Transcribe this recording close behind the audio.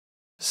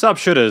Sup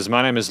Shredders,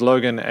 my name is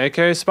Logan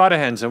aka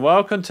Spiderhands and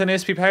welcome to an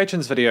SP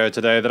Patrons video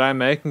today that I'm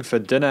making for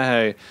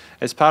Dinnerhe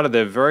as part of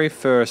their very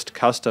first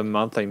custom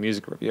monthly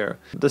music review.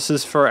 This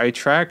is for a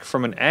track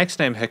from an act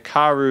named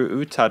Hikaru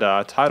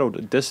Utada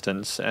titled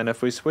Distance, and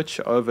if we switch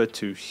over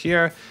to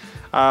here,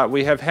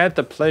 we have had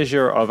the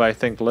pleasure of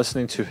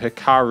listening to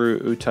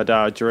Hikaru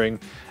Utada during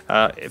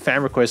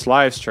fan-request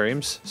live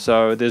streams,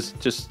 so there's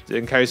just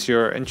in case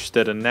you're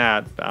interested in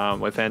that,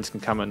 where fans can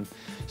come and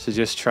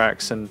suggest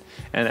tracks and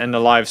the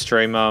live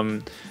stream.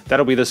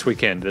 That'll be this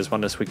weekend. There's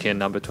one this weekend,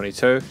 number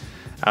 22.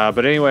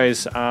 But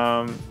anyways,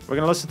 we're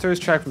gonna listen through this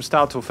track from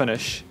start till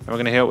finish, and we're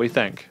gonna hear what we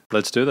think.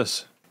 Let's do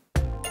this.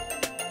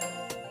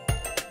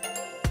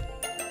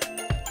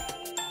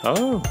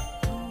 Oh,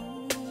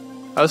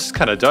 this is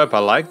kind of dope. I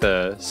like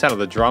the sound of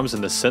the drums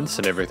and the synths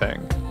and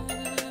everything,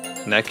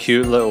 and that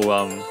cute little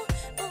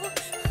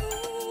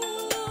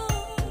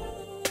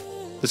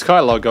There's quite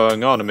a lot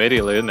going on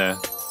immediately, isn't there?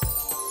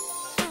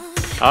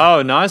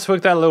 Oh, nice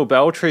work, that little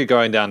bell tree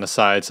going down the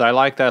sides. I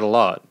like that a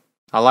lot.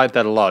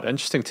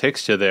 Interesting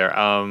texture there.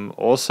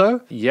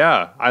 Also,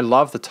 yeah, I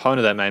love the tone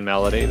of that main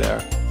melody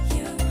there.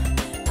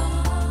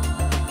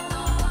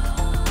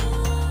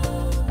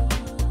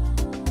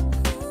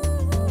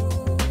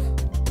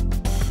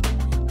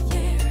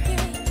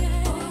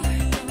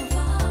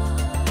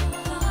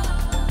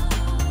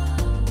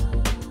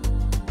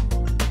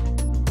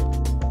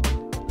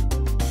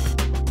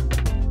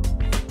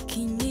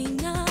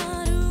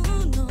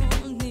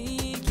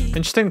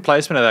 Interesting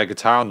placement of that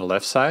guitar on the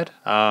left side.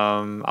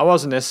 I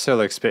wasn't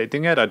necessarily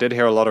expecting it. I did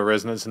hear a lot of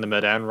resonance in the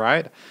mid and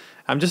right.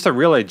 Just a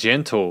really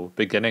gentle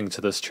beginning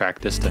to this track,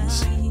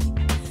 Distance.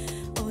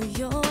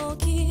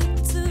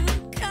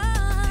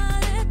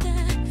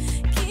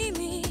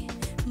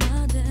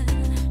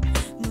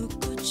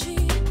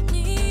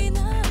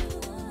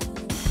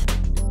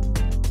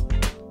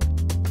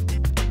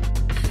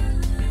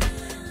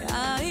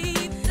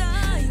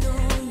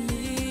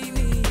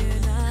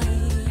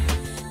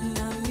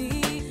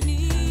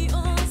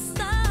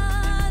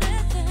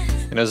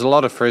 And there's a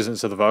lot of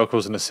presence of the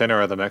vocals in the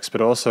center of the mix,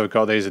 but also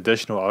got these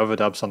additional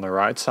overdubs on the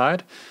right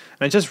side.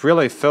 And it just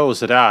really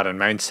fills it out and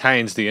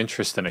maintains the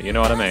interest in it, you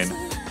know what I mean?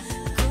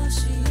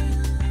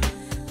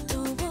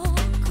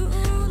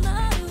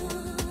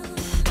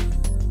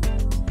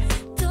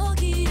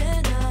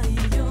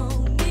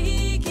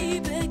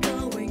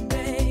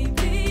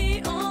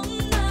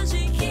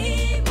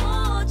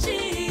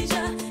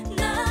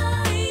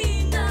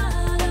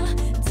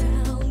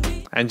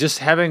 And just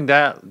having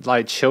that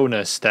like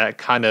chillness, that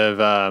kind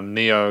of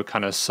neo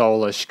kind of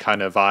soulish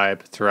kind of vibe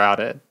throughout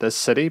it. The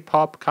city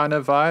pop kind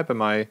of vibe.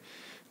 Am I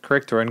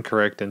correct or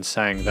incorrect in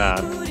saying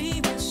that?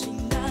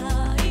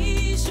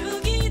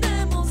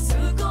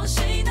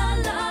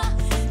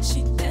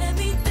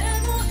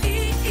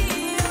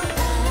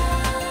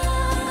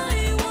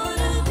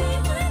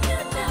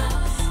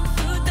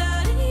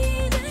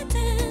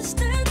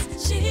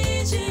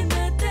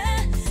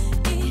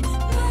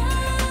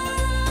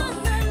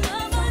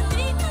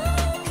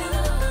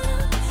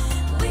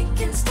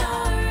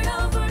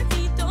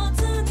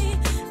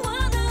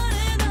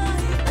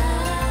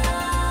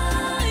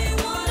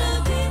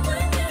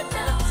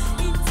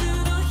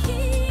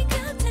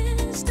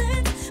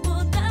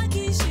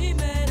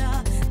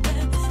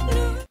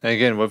 And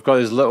again, we've got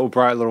these little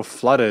bright little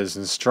flutters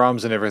and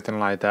strums and everything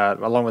like that,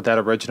 along with that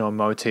original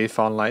motif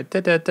on like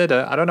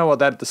da-da-da-da. I don't know what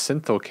that, the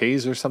synth or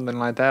keys or something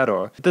like that,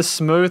 or the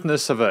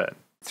smoothness of it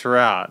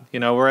throughout. You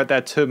know, we're at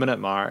that 2-minute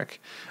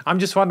mark. I'm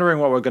just wondering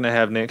what we're going to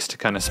have next to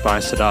kind of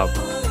spice it up.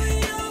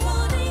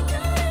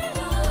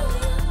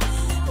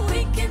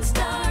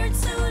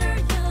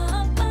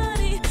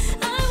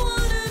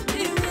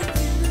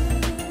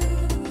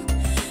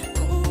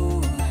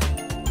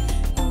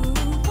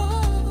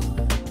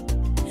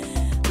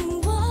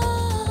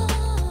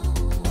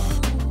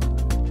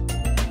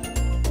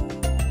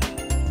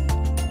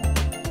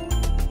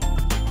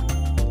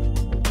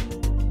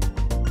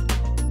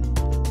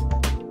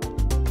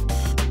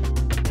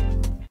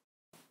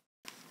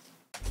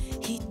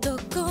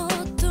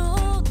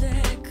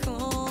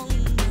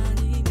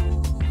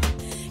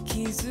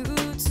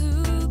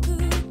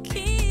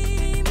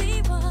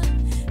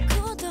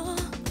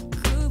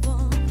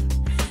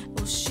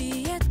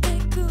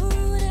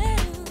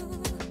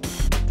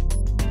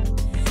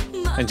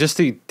 And just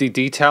the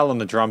detail on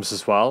the drums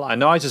as well. I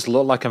know I just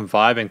look like I'm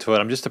vibing to it.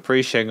 I'm just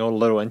appreciating all the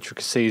little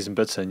intricacies and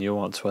bits of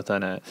nuance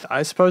within it.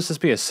 I suppose this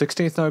be a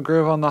 16th note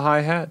groove on the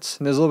hi-hats,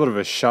 and there's a little bit of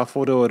a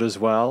shuffle to it as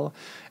well.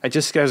 It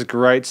just gives a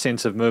great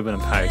sense of movement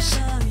and pace.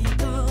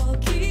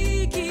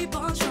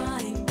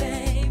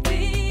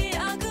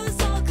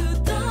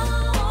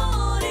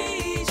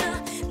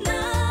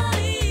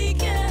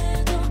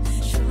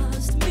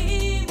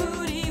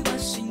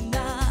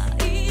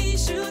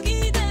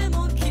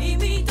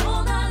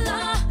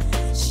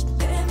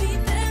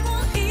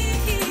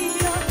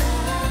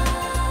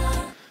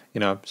 You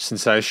know,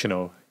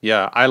 sensational.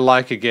 Yeah, I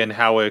like again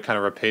how we're kind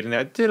of repeating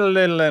that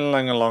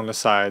along the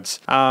sides.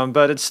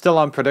 But it's still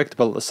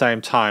unpredictable at the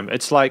same time.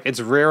 It's like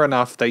it's rare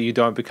enough that you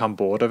don't become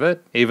bored of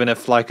it, even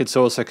if like it's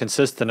also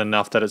consistent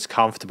enough that it's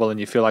comfortable and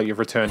you feel like you've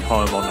returned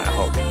home on that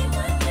hook.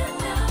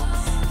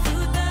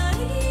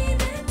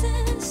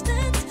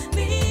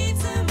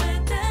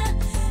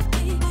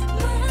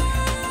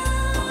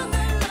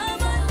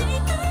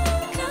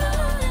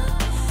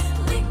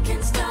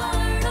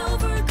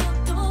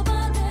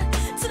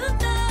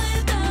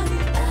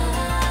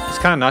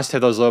 Kind of nice to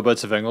have those little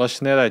bits of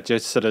English in there, that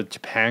just sort of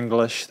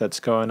Japanglish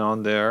that's going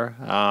on there.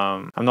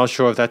 I'm not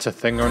sure if that's a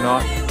thing or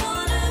not.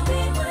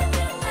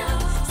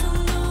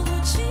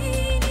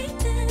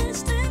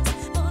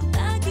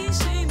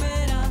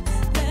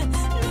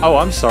 Oh,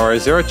 I'm sorry,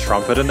 is there a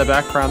trumpet in the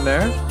background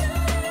there?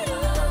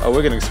 Oh,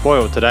 we're getting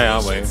spoiled today,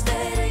 aren't we?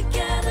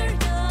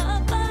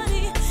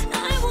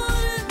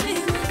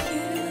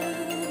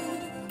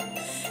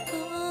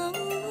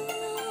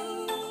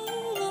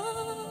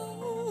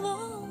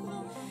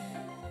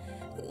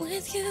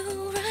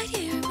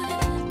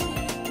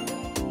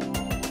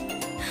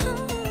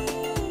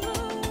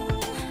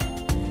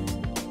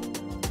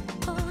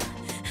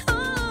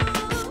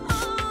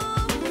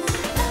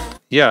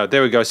 Yeah,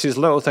 there we go. See, there's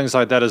little things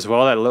like that as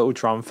well, that little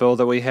drum fill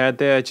that we had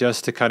there,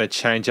 just to kind of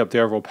change up the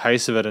overall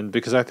pace of it. And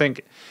because I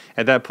think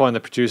at that point the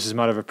producers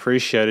might have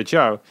appreciated,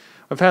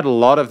 we've had a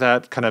lot of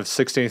that kind of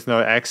 16th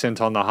note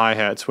accent on the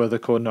hi-hats with the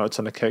chord notes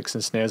on the kicks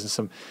and snares and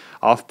some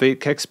offbeat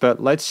kicks,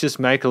 but let's just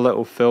make a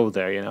little fill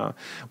there, you know.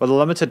 With a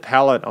limited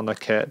palette on the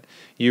kit,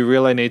 you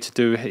really need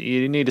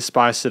to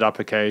spice it up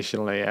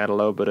occasionally, add a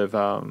little bit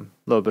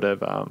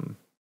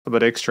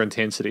extra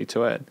intensity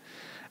to it.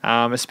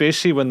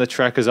 Especially when the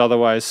track is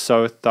otherwise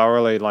so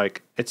thoroughly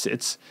like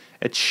it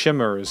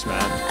shimmers,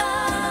 man.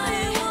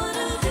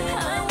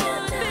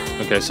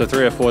 Okay, so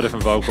 3 or 4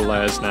 different vocal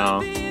layers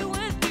now.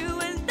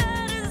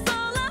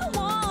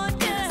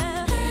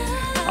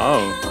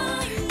 Oh.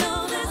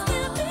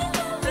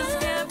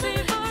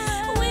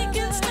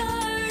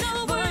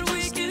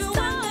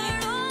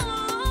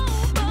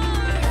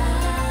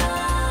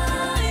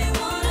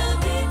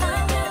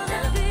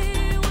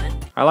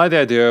 I like the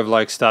idea of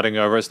like starting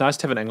over. It's nice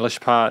to have an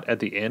English part at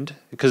the end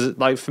because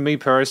like for me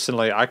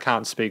personally, I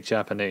can't speak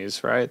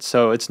Japanese, right?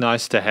 So it's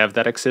nice to have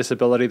that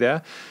accessibility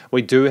there.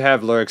 We do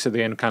have lyrics at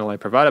the end kind of like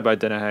provided by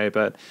Dinnerhe,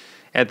 but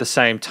at the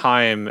same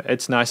time,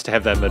 it's nice to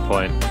have that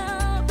midpoint.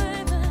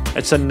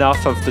 It's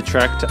enough of the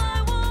track to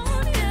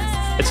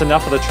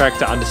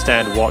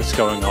understand what's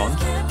going on.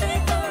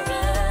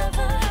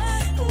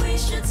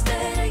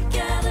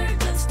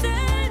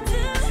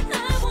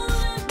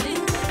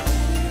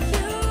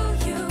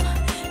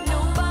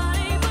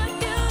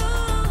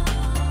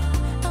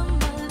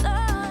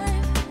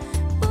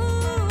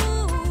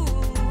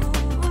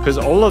 Because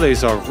all of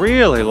these are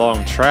really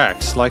long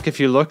tracks. Like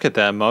if you look at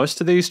them, most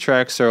of these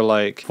tracks are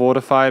like 4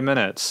 to 5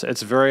 minutes.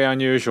 It's very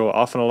unusual.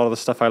 Often a lot of the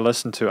stuff I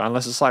listen to,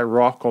 unless it's like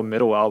rock or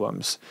metal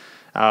albums,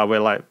 where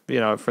like, you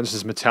know, for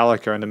instance,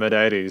 Metallica in the mid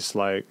 80s,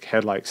 like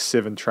had like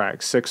 7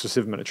 tracks, 6 or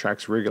 7 minute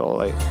tracks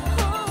regularly. To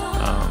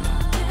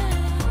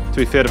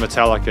be fair to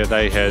Metallica,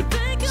 they had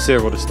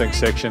several distinct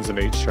sections in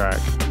each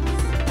track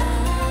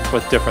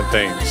with different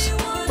themes.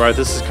 Right,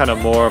 this is kind of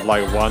more of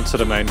like one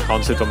sort of main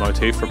concept or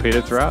motif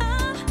repeated throughout.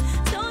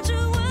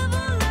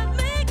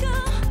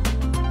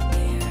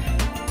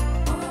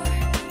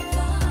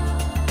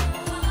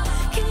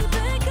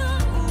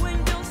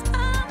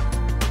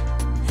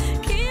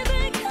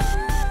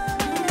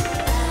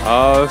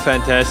 Oh,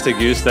 fantastic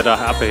use of that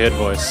upper head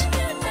voice.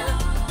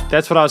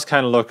 That's what I was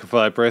kind of looking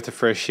for, that breath of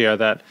fresh air,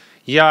 that,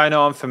 yeah, I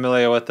know I'm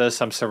familiar with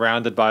this, I'm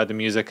surrounded by the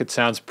music, it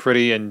sounds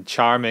pretty and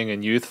charming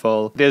and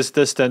youthful. There's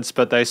distance,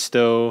 but they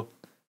still,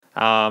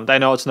 they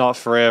know it's not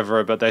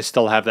forever, but they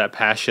still have that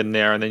passion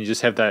there, and then you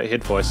just have that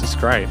head voice, it's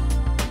great.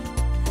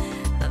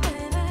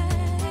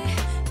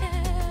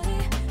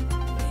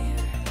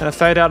 And a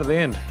fade out at the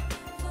end.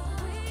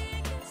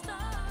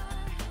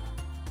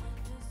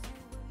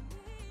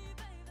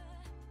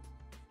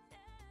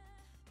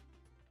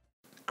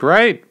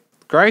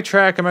 Great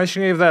track. I'm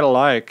actually gonna give that a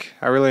like.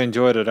 I really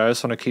enjoyed it. I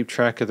just want to keep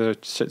track of the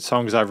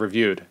songs I've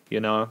reviewed, you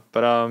know.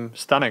 But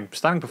stunning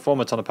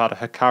performance on the part of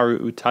Hikaru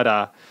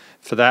Utada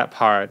for that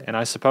part. And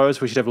I suppose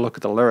we should have a look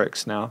at the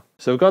lyrics now.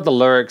 So we've got the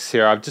lyrics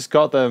here. I've just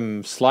got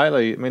them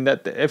slightly. I mean,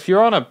 that if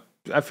you're on a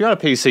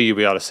PC, you'll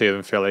be able to see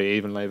them fairly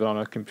evenly. But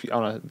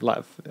on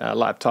a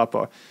laptop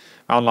or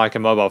on like a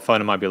mobile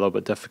phone, it might be a little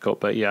bit difficult.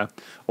 But yeah.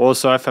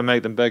 Also, if I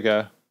make them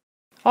bigger,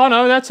 oh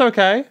no, that's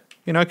okay.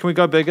 You know, can we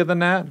go bigger than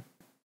that?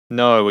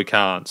 No, we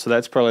can't. So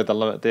that's probably the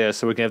limit there.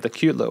 So we can have the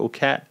cute little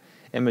cat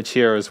image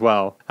here as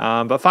well.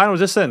 But Final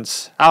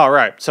Distance. Oh,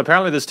 right. So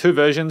apparently there's 2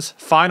 versions.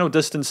 Final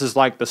Distance is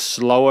like the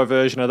slower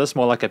version of this,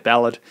 more like a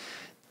ballad.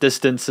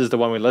 Distance is the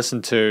one we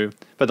listen to,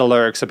 but the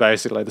lyrics are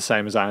basically the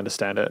same as I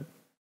understand it.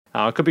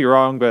 I could be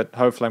wrong, but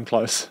hopefully I'm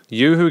close.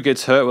 You who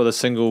gets hurt with a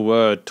single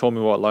word told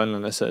me what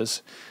loneliness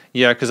is.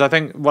 Yeah, because I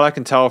think what I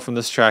can tell from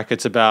this track,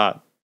 it's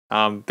about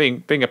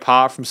being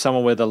apart from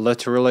someone, whether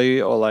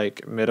literally or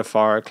like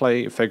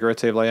metaphorically,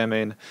 figuratively. I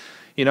mean,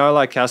 you know,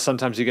 like how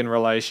sometimes you get in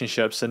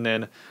relationships and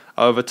then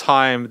over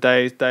time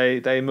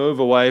they move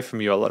away from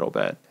you a little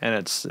bit, and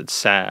it's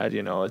sad,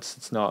 you know.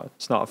 It's not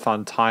a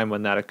fun time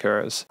when that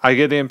occurs. I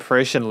get the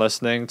impression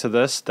listening to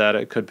this that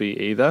it could be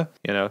either.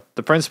 You know,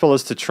 the principle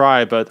is to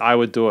try, but I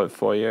would do it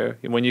for you.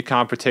 When you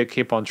can't protect,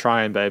 keep on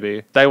trying,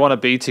 baby. They want to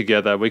be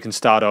together. We can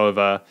start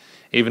over.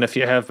 Even if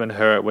you have been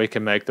hurt, we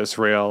can make this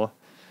real.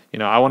 You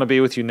know, I want to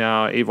be with you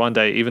now. One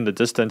day, even the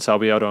distance I'll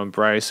be able to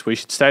embrace. We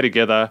should stay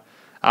together.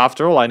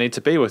 After all, I need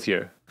to be with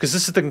you. Because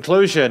this is the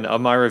conclusion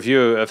of my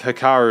review of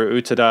Hikaru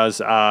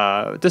Utada's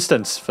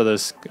Distance for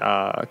this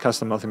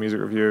custom monthly music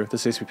review,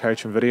 this SP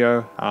Patreon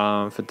video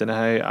for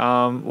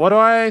Dinnerhe. What do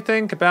I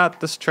think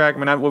about this track?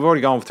 I mean, we've already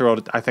gone through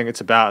what I think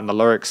it's about in the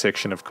lyrics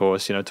section, of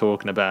course, you know,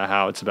 talking about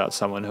how it's about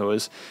someone who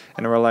is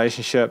in a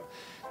relationship.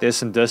 There's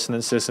some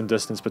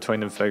distance between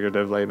them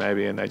figuratively,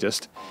 maybe, and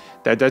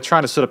they're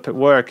trying to sort of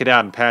work it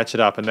out and patch it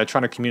up, and they're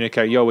trying to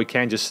communicate, yo, we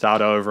can just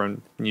start over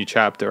and new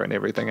chapter and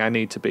everything. I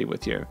need to be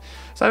with you.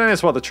 So I think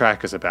that's what the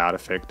track is about,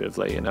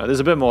 effectively. You know, there's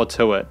a bit more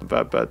to it,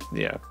 but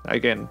yeah,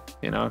 again,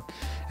 you know,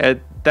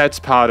 that's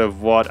part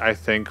of what I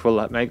think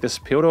will make this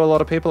appeal to a lot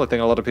of people. I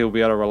think a lot of people will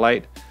be able to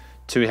relate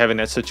to having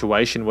that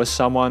situation with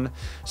someone,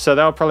 so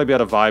they'll probably be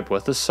able to vibe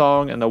with the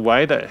song, and the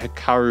way that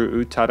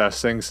Hikaru Utada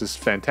sings is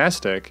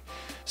fantastic.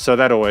 So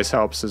that always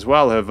helps as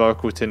well. Her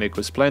vocal technique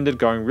was splendid,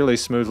 going really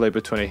smoothly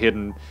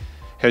between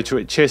her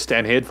chest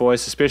and head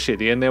voice, especially at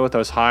the end there with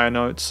those higher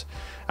notes.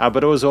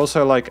 But it was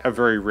also like a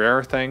very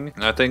rare thing.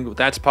 And I think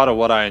that's part of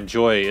what I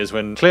enjoy, is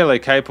when clearly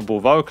capable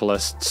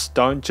vocalists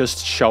don't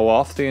just show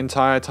off the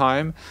entire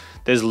time.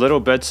 There's little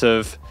bits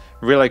of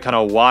really kind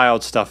of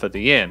wild stuff at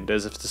the end,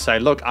 as if to say,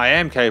 look, I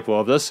am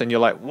capable of this, and you're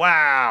like,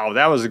 wow,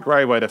 that was a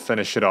great way to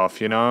finish it off,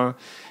 you know?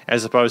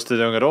 As opposed to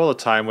doing it all the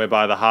time, where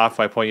by the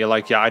halfway point you're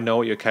like, yeah, I know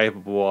what you're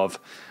capable of.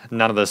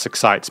 None of this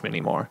excites me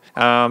anymore.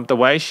 The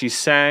way she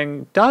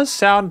sang does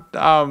sound,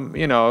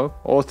 you know,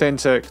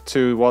 authentic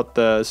to what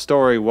the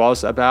story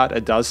was about.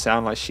 It does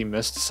sound like she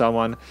missed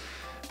someone,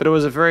 but it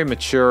was a very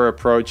mature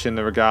approach in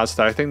the regards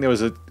to, I think there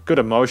was a good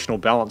emotional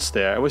balance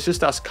there. It was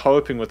just us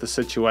coping with the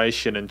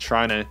situation and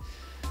trying to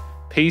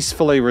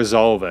peacefully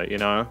resolve it, you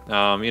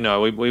know.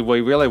 We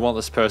really want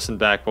this person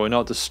back, but we're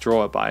not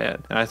distraught by it.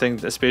 And I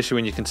think, especially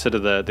when you consider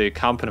the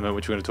accompaniment,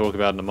 which we're going to talk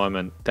about in a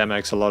moment, that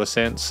makes a lot of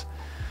sense.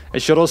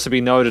 It should also be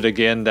noted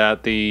again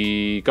that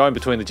the going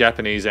between the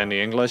Japanese and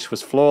the English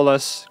was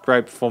flawless.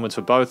 Great performance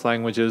for both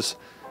languages.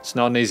 It's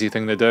not an easy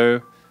thing to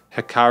do.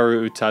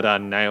 Hikaru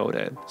Utada nailed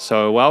it.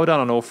 So well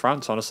done on all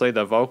fronts, honestly.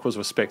 The vocals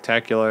were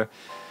spectacular.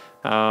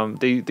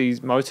 The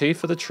motif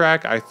for the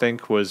track, I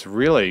think, was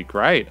really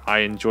great. I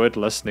enjoyed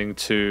listening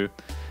to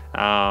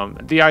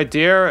the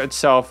idea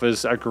itself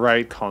is a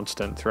great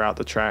constant throughout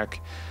the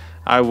track.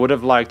 I would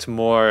have liked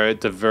more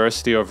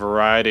diversity or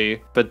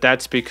variety, but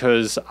that's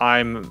because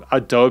I'm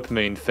a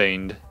dopamine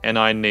fiend and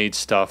I need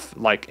stuff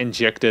like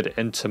injected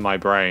into my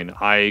brain.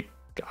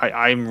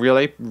 I'm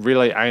really,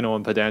 really anal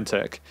and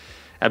pedantic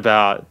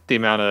about the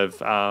amount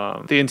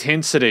of the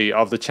intensity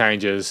of the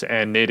changes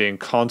and needing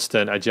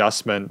constant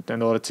adjustment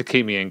in order to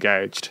keep me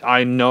engaged.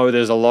 I know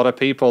there's a lot of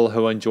people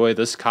who enjoy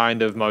this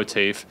kind of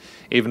motif,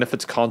 even if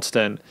it's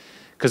constant,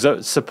 because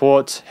it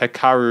supports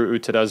Hikaru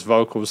Utada's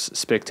vocals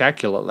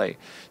spectacularly.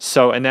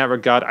 So in that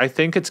regard, I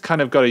think it's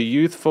kind of got a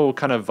youthful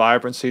kind of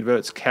vibrancy, but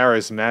it's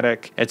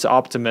charismatic, it's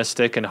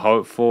optimistic and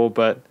hopeful,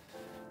 but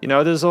you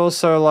know, there's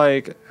also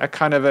like a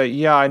kind of a,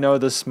 yeah, I know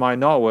this might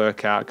not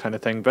work out kind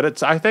of thing,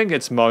 but I think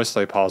it's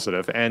mostly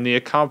positive. And the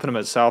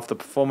accompaniment itself, the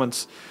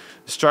performance,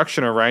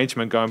 structure and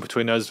arrangement going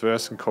between those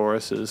verse and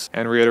choruses,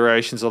 and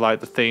reiterations of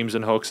like the themes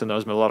and hooks in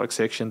those melodic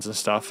sections and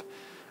stuff,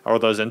 or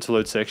those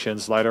interlude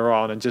sections later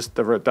on, and just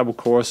the double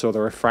chorus or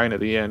the refrain at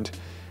the end.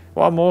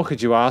 What more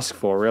could you ask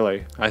for,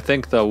 really? I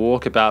think the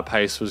walkabout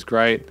pace was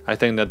great. I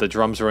think that the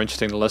drums were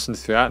interesting to listen to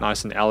throughout,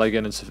 nice and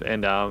elegant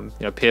and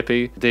you know,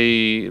 peppy.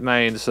 The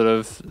main sort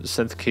of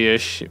synth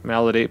key-ish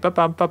melody,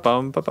 ba-bum,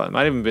 ba-bum, ba-bum. It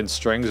might even been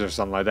strings or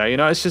something like that. You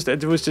know,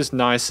 it was just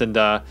nice and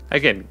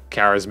again,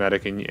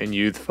 charismatic and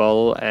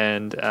youthful,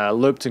 and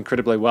looped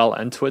incredibly well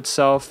into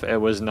itself.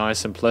 It was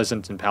nice and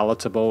pleasant and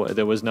palatable.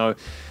 There was no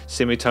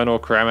semitonal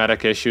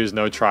chromatic issues,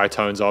 no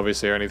tritones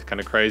obviously, or any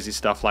kind of crazy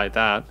stuff like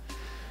that.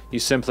 You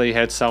simply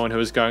had someone who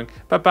was going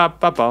ba-bum,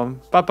 ba-bum,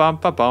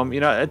 ba-bum, you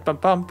know,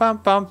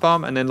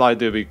 bum, and then like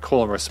there'd be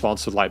call and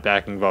response with like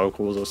backing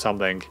vocals or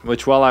something.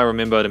 Which, while I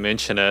remember to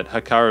mention it,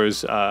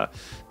 Hikaru's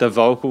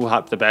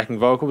the backing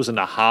vocals and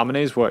the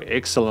harmonies were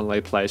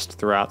excellently placed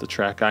throughout the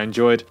track. I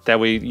enjoyed that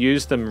we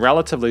used them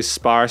relatively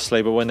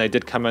sparsely, but when they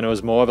did come in, it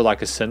was more of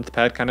like a synth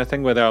pad kind of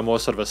thing, where they were more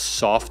sort of a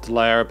soft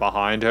layer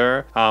behind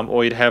her,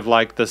 or you'd have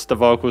like the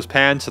vocals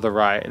pan to the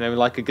right, and then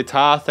like a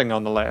guitar thing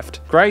on the left.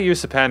 Great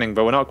use of panning,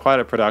 but we're not quite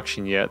at production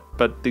yet.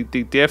 But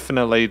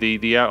definitely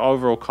the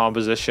overall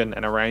composition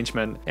and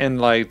arrangement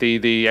and like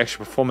the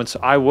actual performance,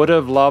 I would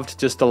have loved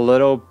just a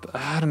little.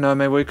 I don't know,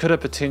 maybe we could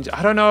have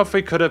I don't know if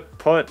we could have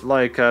put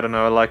like, I don't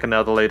know, like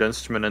another lead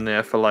instrument in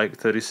there for like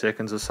 30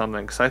 seconds or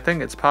something, because I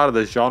think it's part of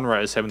the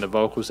genre is having the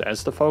vocals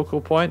as the focal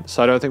point,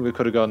 so I don't think we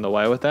could have gotten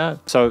away with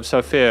that. So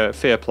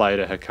fair play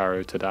to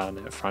Hikaru Utada on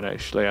that front.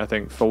 Actually, I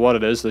think for what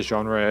it is, the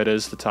genre, it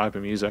is the type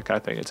of music, I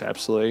think it's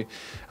absolutely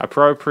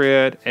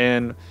appropriate.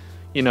 And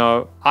you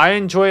know, I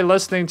enjoy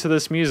listening to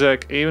this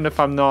music even if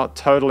I'm not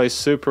totally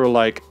super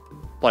like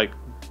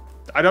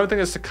I don't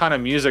think it's the kind of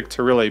music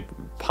to really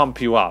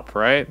pump you up,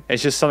 right?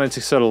 It's just something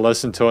to sort of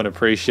listen to and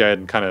appreciate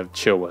and kind of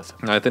chill with.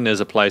 And I think there's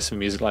a place for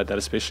music like that,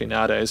 especially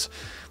nowadays,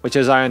 which,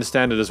 as I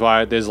understand it, is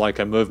why there's like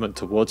a movement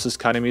towards this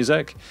kind of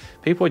music.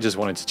 People just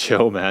wanted to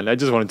chill, man. They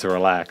just wanted to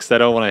relax. They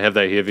don't want to have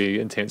that heavy,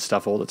 intense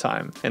stuff all the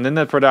time. And then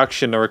the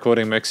production, the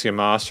recording, mixing, and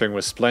mastering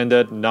was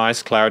splendid.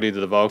 Nice clarity to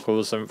the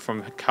vocals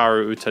from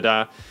Hikaru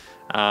Utada.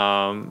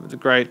 The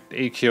great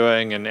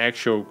EQing and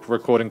actual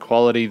recording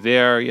quality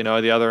there. You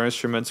know, the other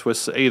instruments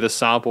was either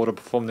sampled or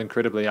performed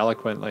incredibly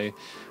eloquently.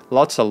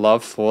 Lots of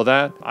love for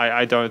that.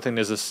 I don't think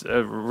there's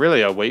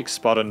really a weak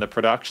spot in the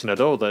production at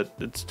all, that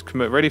it's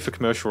ready for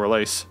commercial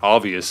release,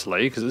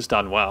 obviously, because it's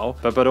done well.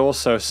 But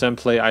also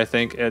simply, I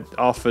think it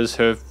offers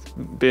her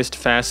best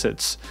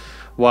facets,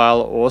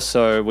 while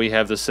also we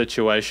have the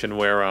situation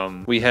where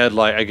we had,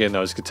 like, again,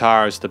 those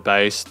guitars, the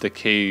bass, the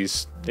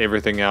keys,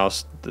 everything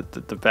else,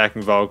 the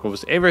backing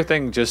vocals,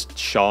 everything just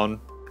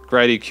shone.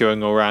 Great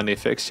EQing all around. The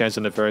effects change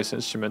on the various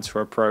instruments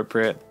were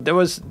appropriate. There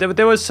was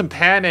some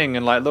panning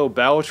and like little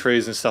bell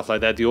trees and stuff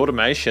like that. The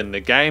automation, the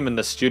game in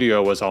the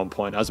studio was on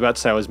point. I was about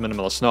to say it was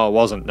minimalist. No, it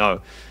wasn't.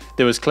 No.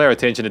 There was clear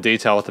attention to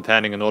detail with the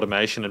panning and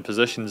automation and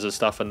positions and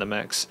stuff in the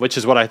mix, which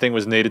is what I think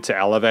was needed to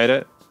elevate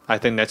it. I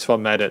think that's what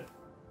made it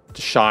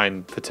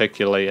shine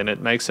particularly, and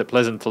it makes it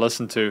pleasant to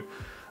listen to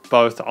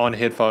both on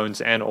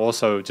headphones and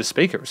also just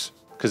speakers,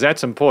 because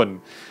that's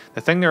important.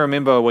 The thing to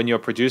remember when you're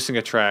producing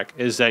a track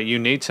is that you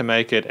need to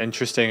make it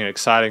interesting and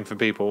exciting for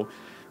people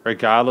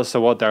regardless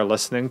of what they're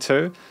listening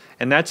to,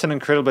 and that's an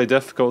incredibly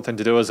difficult thing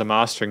to do as a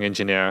mastering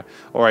engineer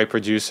or a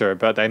producer,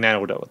 but they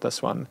nailed it with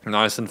this one.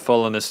 Nice and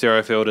full in the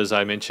stereo field, as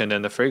I mentioned,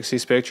 and the frequency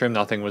spectrum,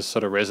 nothing was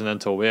sort of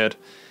resonant or weird.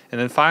 And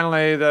then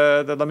finally,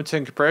 the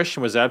limiting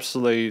compression was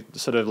absolutely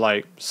sort of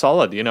like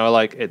solid, you know,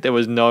 like there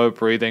was no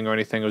breathing or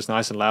anything. It was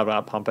nice and loud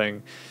without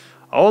pumping.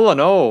 All in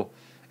all,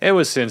 it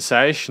was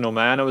sensational,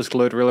 man. It was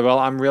glued really well.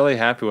 I'm really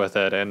happy with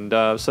it. And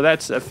so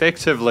that's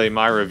effectively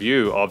my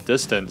review of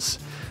Distance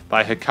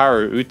by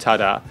Hikaru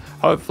Utada.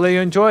 Hopefully you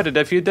enjoyed it.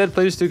 If you did,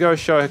 please do go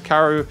show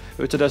Hikaru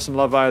Utada some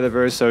love via the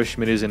various social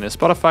medias and their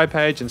Spotify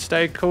page, and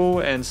stay cool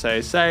and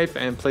stay safe.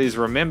 And please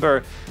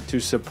remember to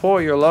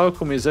support your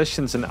local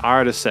musicians and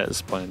artists at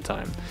this point in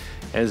time,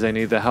 as they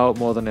need the help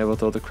more than ever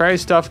with all the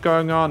crazy stuff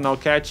going on. I'll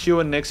catch you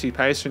in the next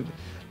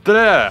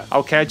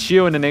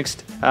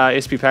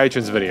SP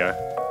Patrons video.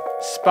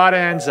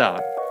 Spiderhands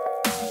Out.